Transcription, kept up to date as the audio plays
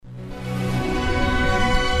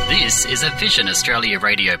This is a Vision Australia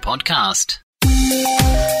radio podcast.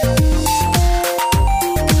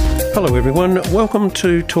 Hello everyone, welcome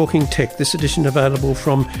to Talking Tech, this edition available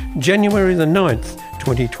from January the 9th,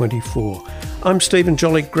 2024. I'm Stephen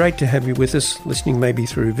Jolly, great to have you with us, listening maybe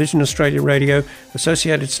through Vision Australia Radio,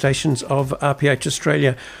 associated stations of RPH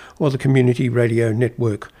Australia or the Community Radio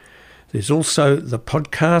Network. There's also the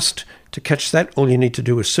podcast. To catch that, all you need to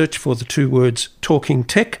do is search for the two words Talking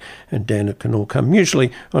Tech, and down it can all come,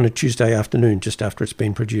 usually on a Tuesday afternoon just after it's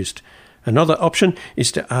been produced. Another option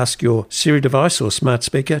is to ask your Siri device or smart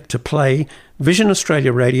speaker to play Vision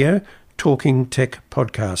Australia Radio Talking Tech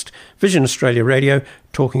Podcast. Vision Australia Radio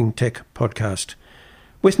Talking Tech Podcast.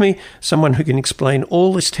 With me, someone who can explain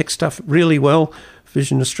all this tech stuff really well,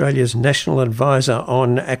 Vision Australia's National Advisor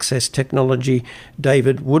on Access Technology,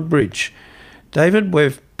 David Woodbridge. David,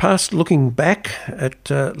 we've past looking back at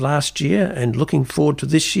last year and looking forward to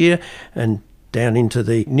this year and down into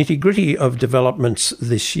the nitty-gritty of developments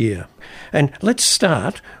this year. And let's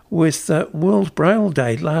start with World Braille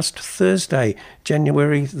Day last Thursday,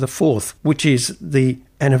 January the 4th, which is the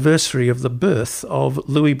anniversary of the birth of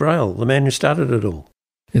Louis Braille, the man who started it all.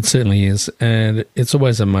 It certainly is, and it's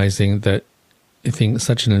always amazing that I think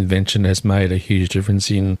such an invention has made a huge difference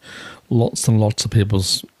in lots and lots of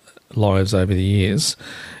people's lives over the years.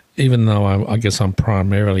 Even though I guess I'm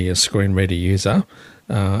primarily a screen reader user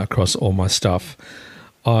across all my stuff,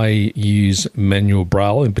 I use manual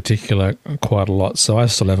Braille in particular quite a lot. So I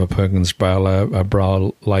still have a Perkins Braille, a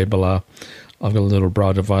Braille labeler. I've got a little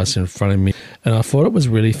Braille device in front of me. And I thought it was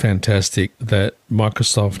really fantastic that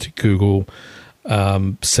Microsoft, Google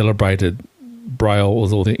celebrated Braille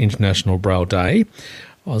with the International Braille Day.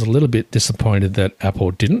 I was a little bit disappointed that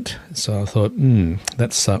Apple didn't, so I thought,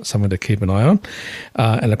 that's something to keep an eye on.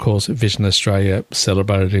 And of course, Vision Australia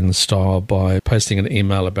celebrated in style by posting an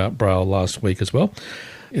email about Braille last week as well.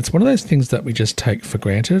 It's one of those things that we just take for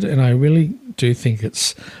granted, and I really do think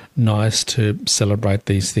it's nice to celebrate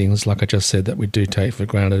these things, like I just said, that we do take for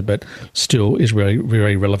granted, but still is really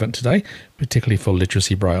very relevant today, particularly for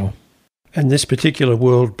literacy Braille. And this particular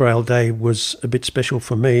World Braille Day was a bit special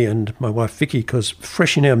for me and my wife Vicky, because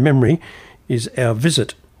fresh in our memory is our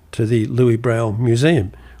visit to the Louis Braille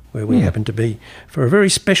Museum, where we happened to be for a very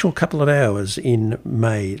special couple of hours in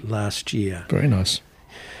May last year. Very nice.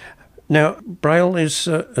 Now, Braille is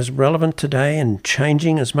as relevant today and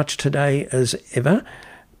changing as much today as ever.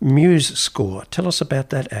 MuseScore, tell us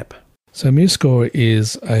about that app. So MuseScore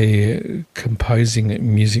is a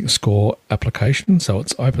composing music score application, so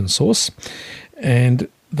it's open source, and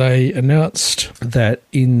they announced that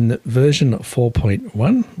in version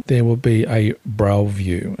 4.1 there will be a Braille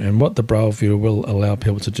view, and what the Braille view will allow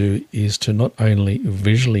people to do is to not only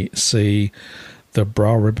visually see the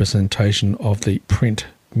Braille representation of the print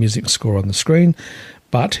music score on the screen,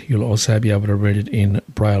 but you'll also be able to read it in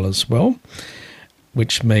Braille as well,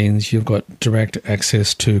 which means you've got direct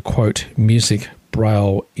access to, quote, music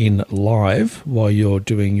Braille in live while you're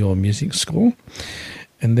doing your music score.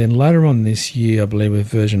 And then later on this year, I believe with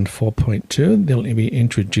version 4.2, they'll be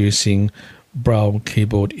introducing Braille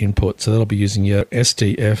keyboard input. So they'll be using your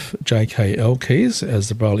SDF JKL keys as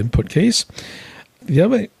the Braille input keys. The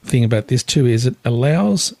other thing about this too is it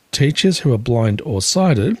allows teachers who are blind or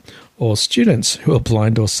sighted, or students who are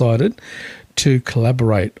blind or sighted, to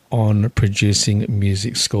collaborate on producing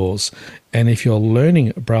music scores. And if you're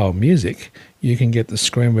learning Braille music, you can get the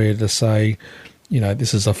screen reader to say,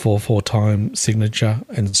 this is a 4/4 time signature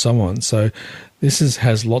and so on. So this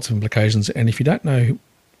has lots of implications. And if you don't know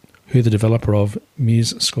who the developer of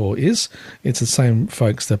MuseScore is, it's the same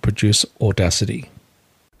folks that produce Audacity.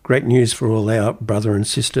 Great news for all our brother and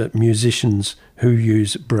sister musicians who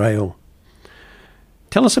use Braille.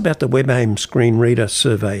 Tell us about the WebAIM Screen Reader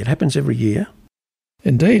Survey. It happens every year.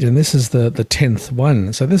 Indeed, and this is the 10th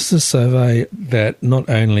one. So this is a survey that not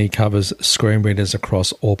only covers screen readers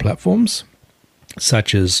across all platforms,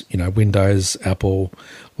 such as Windows, Apple,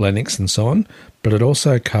 Linux, and so on, but it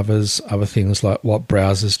also covers other things like what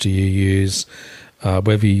browsers do you use,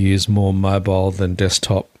 whether you use more mobile than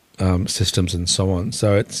desktop systems, and so on.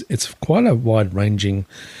 So it's quite a wide-ranging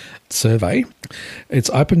survey. It's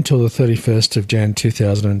open till the 31st of Jan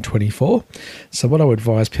 2024. So what I would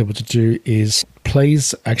advise people to do is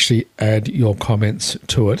please actually add your comments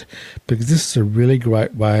to it, because this is a really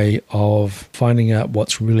great way of finding out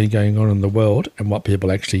what's really going on in the world and what people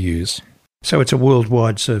actually use. So it's a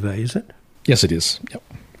worldwide survey, is it? Yes, it is. Yep.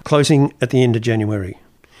 Closing at the end of January.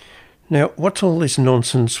 Now, what's all this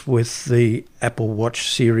nonsense with the Apple Watch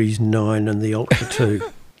Series 9 and the Ultra 2?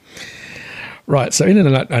 Right, so in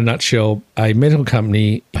a nutshell, a medical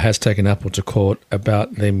company has taken Apple to court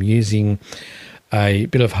about them using a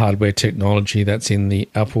bit of hardware technology that's in the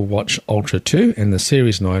Apple Watch Ultra 2 and the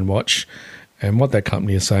Series 9 watch. And what that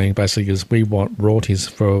company is saying basically is we want royalties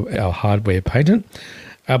for our hardware patent.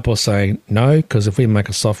 Apple's saying no, because if we make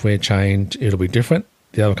a software change, it'll be different.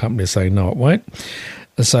 The other company is saying no, it won't.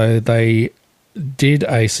 So they did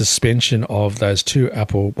a suspension of those 2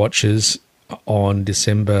 Apple Watches on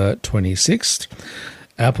December 26th.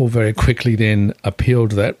 Apple very quickly then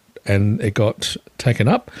appealed that, and it got taken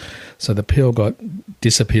up. So the appeal got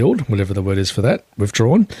disappealed, whatever the word is for that,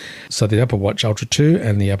 withdrawn. So the Apple Watch Ultra 2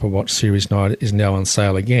 and the Apple Watch Series 9 is now on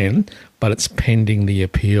sale again, but it's pending the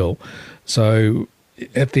appeal. So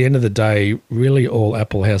at the end of the day, really all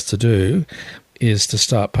Apple has to do is to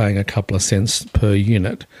start paying a couple of cents per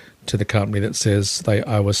unit to the company that says they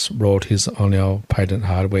owe us royalties on our patent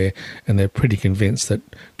hardware, and they're pretty convinced that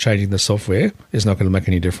changing the software is not going to make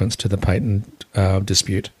any difference to the patent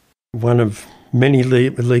dispute. One of many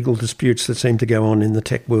legal disputes that seem to go on in the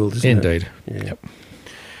tech world, isn't it? Indeed. Yeah. Yep.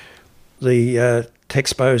 The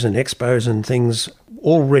Techspos and Expos and things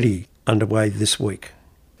already underway this week.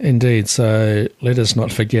 Indeed. So let us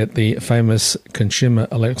not forget the famous Consumer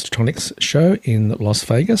Electronics Show in Las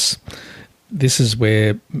Vegas. This is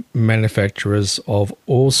where manufacturers of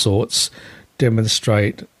all sorts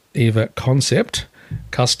demonstrate either concept,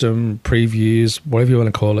 custom previews, whatever you want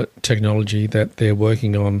to call it, technology that they're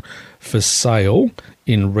working on for sale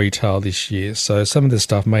in retail this year. So some of this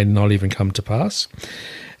stuff may not even come to pass.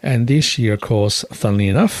 And this year, of course, funnily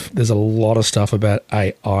enough, there's a lot of stuff about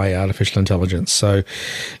AI, artificial intelligence. So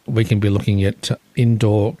we can be looking at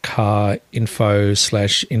indoor car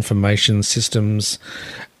info/information systems.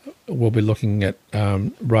 We'll be looking at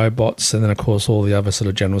robots, and then, of course, all the other sort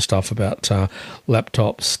of general stuff about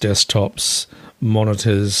laptops, desktops,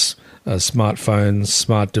 monitors, smartphones,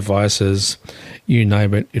 smart devices, you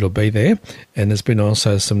name it, it'll be there. And there's been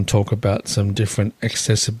also some talk about some different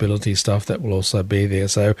accessibility stuff that will also be there.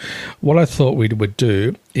 So what I thought we would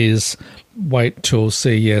do is wait till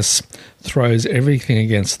CES throws everything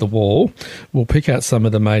against the wall. We'll pick out some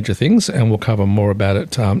of the major things, and we'll cover more about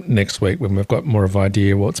it next week when we've got more of an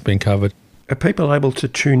idea what's been covered. Are people able to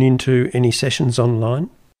tune into any sessions online?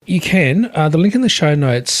 You can. The link in the show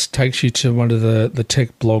notes takes you to one of the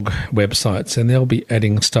tech blog websites, and they'll be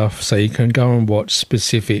adding stuff so you can go and watch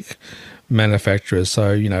specific manufacturers.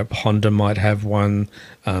 So, you know, Honda might have one,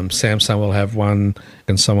 Samsung will have one,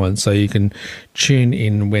 and so on. So you can tune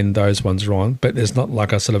in when those ones are on, but there's not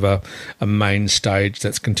like a sort of a main stage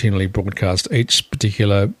that's continually broadcast. Each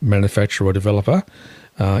particular manufacturer or developer,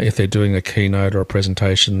 if they're doing a keynote or a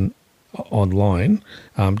presentation online,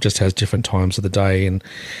 just has different times of the day, and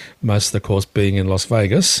most of the course being in Las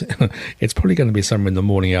Vegas, it's probably going to be somewhere in the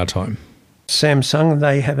morning our time. Samsung,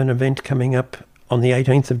 they have an event coming up on the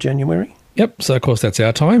 18th of January. Yep, so of course that's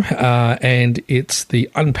our time, and it's the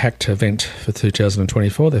Unpacked event for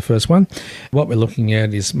 2024, their first one. What we're looking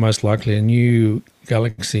at is most likely a new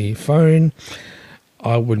Galaxy phone.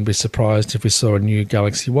 I wouldn't be surprised if we saw a new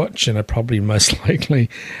Galaxy Watch, and probably most likely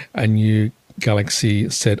a new Galaxy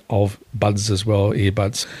set of buds as well,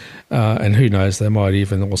 earbuds. And who knows, they might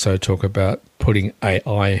even also talk about putting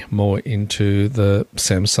AI more into the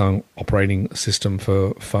Samsung operating system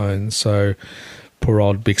for phones. So poor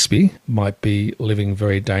old Bixby might be living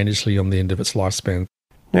very dangerously on the end of its lifespan.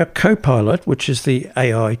 Now, Copilot, which is the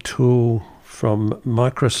AI tool from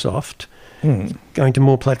Microsoft, going to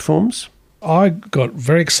more platforms? I got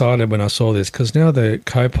very excited when I saw this, because now the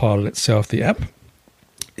Copilot itself, the app,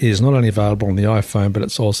 is not only available on the iPhone, but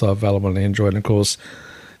it's also available on Android. And of course,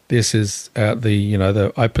 this is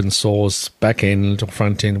the open source back end or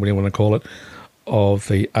front end, whatever you want to call it, of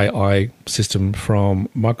the AI system from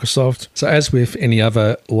Microsoft. So as with any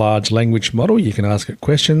other large language model, you can ask it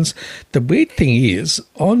questions. The weird thing is,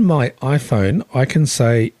 on my iPhone, I can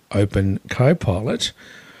say open Copilot.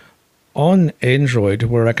 On Android,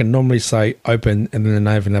 where I can normally say open and then the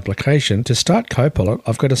name of an application, to start Copilot,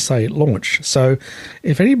 I've got to say launch. So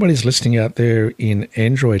if anybody's listening out there in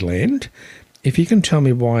Android land, if you can tell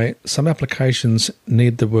me why some applications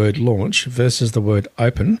need the word launch versus the word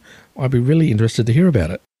open, I'd be really interested to hear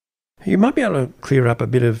about it. You might be able to clear up a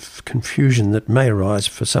bit of confusion that may arise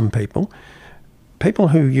for some people. People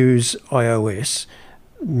who use iOS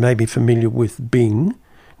may be familiar with Bing.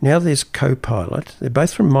 Now there's Copilot. They're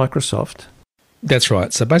both from Microsoft. That's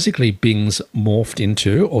right. So basically Bing's morphed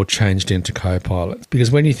into or changed into Copilot. Because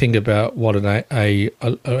when you think about what an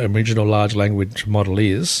original large language model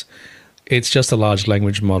is, it's just a large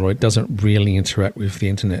language model. It doesn't really interact with the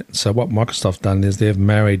internet. So what Microsoft done is they've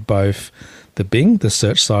married both the Bing, the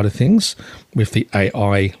search side of things, with the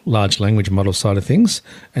AI large language model side of things,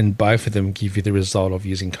 and both of them give you the result of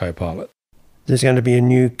using Copilot. there's going to be a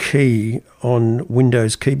new key on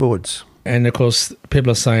Windows keyboards. And, of course, people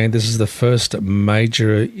are saying this is the first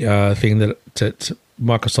major thing that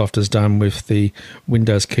Microsoft has done with the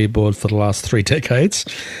Windows keyboard for the last 3 decades.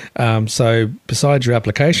 So besides your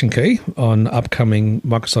application key on upcoming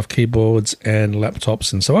Microsoft keyboards and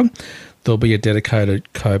laptops and so on, there'll be a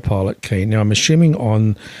dedicated Copilot key. Now, I'm assuming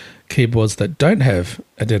on keyboards that don't have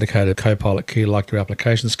a dedicated Copilot key like your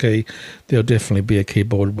applications key, there'll definitely be a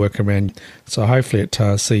keyboard workaround. So hopefully at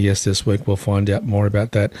CES this week we'll find out more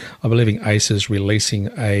about that. I believe Acer's releasing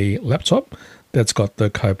a laptop that's got the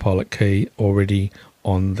Copilot key already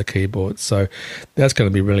on the keyboard. So that's going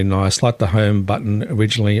to be really nice. Like the home button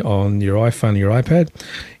originally on your iPhone or your iPad,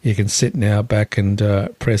 you can sit now back and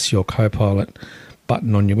press your Copilot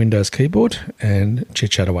button on your Windows keyboard and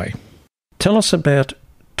chit-chat away. Tell us about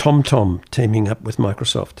TomTom teaming up with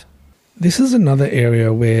Microsoft. This is another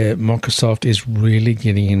area where Microsoft is really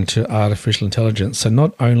getting into artificial intelligence. So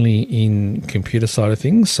not only in computer side of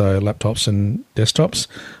things, so laptops and desktops,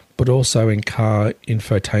 but also in car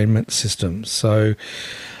infotainment systems. So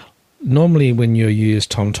normally when you use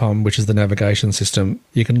TomTom, which is the navigation system,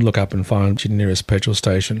 you can look up and find your nearest petrol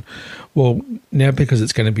station. Well, now because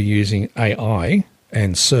it's going to be using AI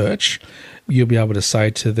and search, you'll be able to say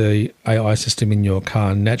to the AI system in your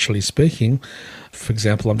car, naturally speaking, for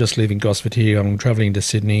example, I'm just leaving Gosford here, I'm travelling to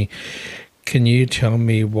Sydney, can you tell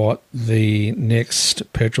me what the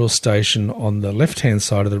next petrol station on the left-hand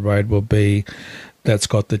side of the road will be that's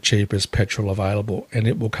got the cheapest petrol available? And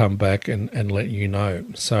it will come back and let you know.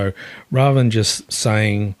 So rather than just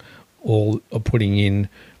saying or putting in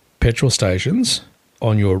petrol stations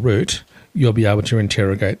on your route, you'll be able to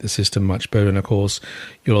interrogate the system much better. And, of course,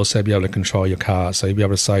 you'll also be able to control your car. So you'll be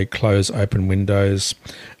able to say close, open windows,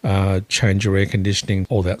 change your air conditioning,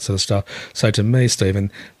 all that sort of stuff. So to me,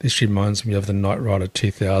 Stephen, this reminds me of the Knight Rider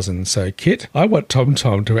 2000. So KITT, I want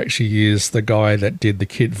TomTom to actually use the guy that did the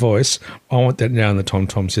KITT voice. I want that now in the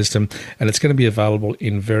TomTom system. And it's going to be available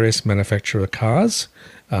in various manufacturer cars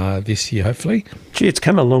this year, hopefully. Gee, it's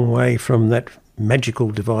come a long way from that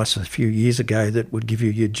magical device a few years ago that would give you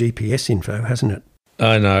your GPS info, hasn't it?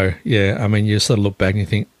 I know, yeah. I mean, you sort of look back and you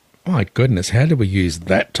think, oh my goodness, how did we use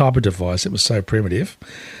that type of device? It was so primitive.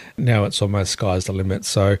 Now it's almost sky's the limit.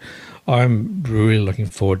 So I'm really looking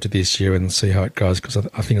forward to this year and see how it goes, because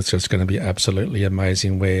I think it's just going to be absolutely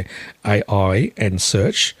amazing where AI and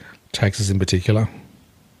search takes us in particular.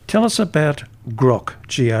 Tell us about Grok,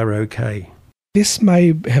 G-R-O-K. This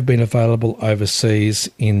may have been available overseas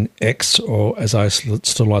in X, or as I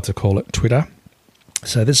still like to call it, Twitter.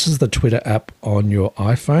 So this is the Twitter app on your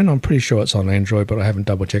iPhone. I'm pretty sure it's on Android, but I haven't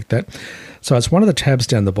double-checked that. So it's one of the tabs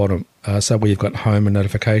down the bottom, so where you've got home and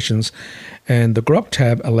notifications. And the Grok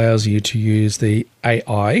tab allows you to use the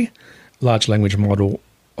AI, large language model,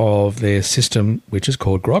 of their system, which is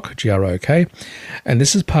called Grok, G-R-O-K. And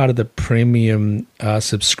this is part of the premium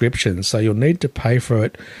subscription. So you'll need to pay for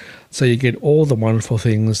it. So you get all the wonderful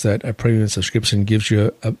things that a premium subscription gives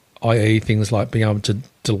you, i.e. things like being able to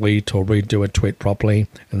delete or redo a tweet properly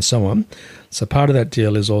and so on. So part of that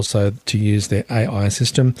deal is also to use their AI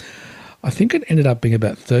system. I think it ended up being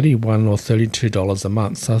about $31 or $32 a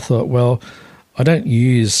month. So I thought, well, I don't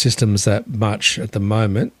use systems that much at the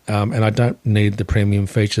moment, and I don't need the premium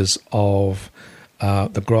features of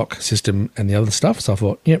the Grok system and the other stuff. So I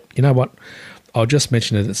thought, yep, you know what? I'll just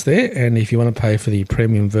mention that it's there, and if you want to pay for the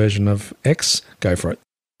premium version of X, go for it.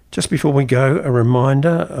 Just before we go, a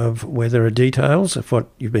reminder of where there are details of what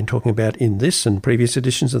you've been talking about in this and previous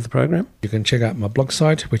editions of the program. You can check out my blog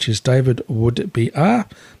site, which is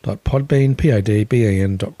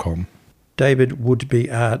davidwoodbr.podbean.com.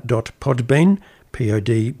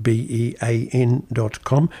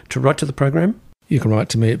 davidwoodbr.podbean.com. To write to the program? You can write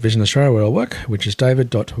to me at Vision Australia, where I work, which is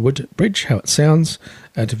david.woodbridge, how it sounds,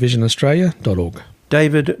 at visionaustralia.org.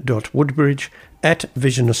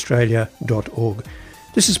 david.woodbridge@visionaustralia.org.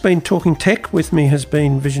 This has been Talking Tech. With me has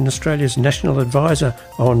been Vision Australia's National Advisor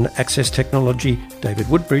on Access Technology, David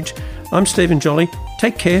Woodbridge. I'm Stephen Jolly.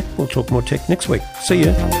 Take care. We'll talk more tech next week. See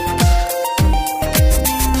you.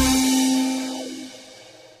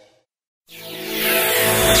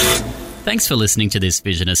 Thanks for listening to this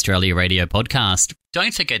Vision Australia radio podcast.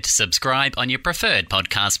 Don't forget to subscribe on your preferred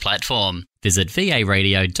podcast platform. Visit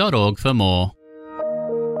varadio.org for more.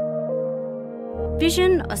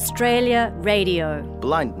 Vision Australia Radio.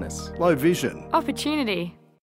 Blindness. Low vision. Opportunity.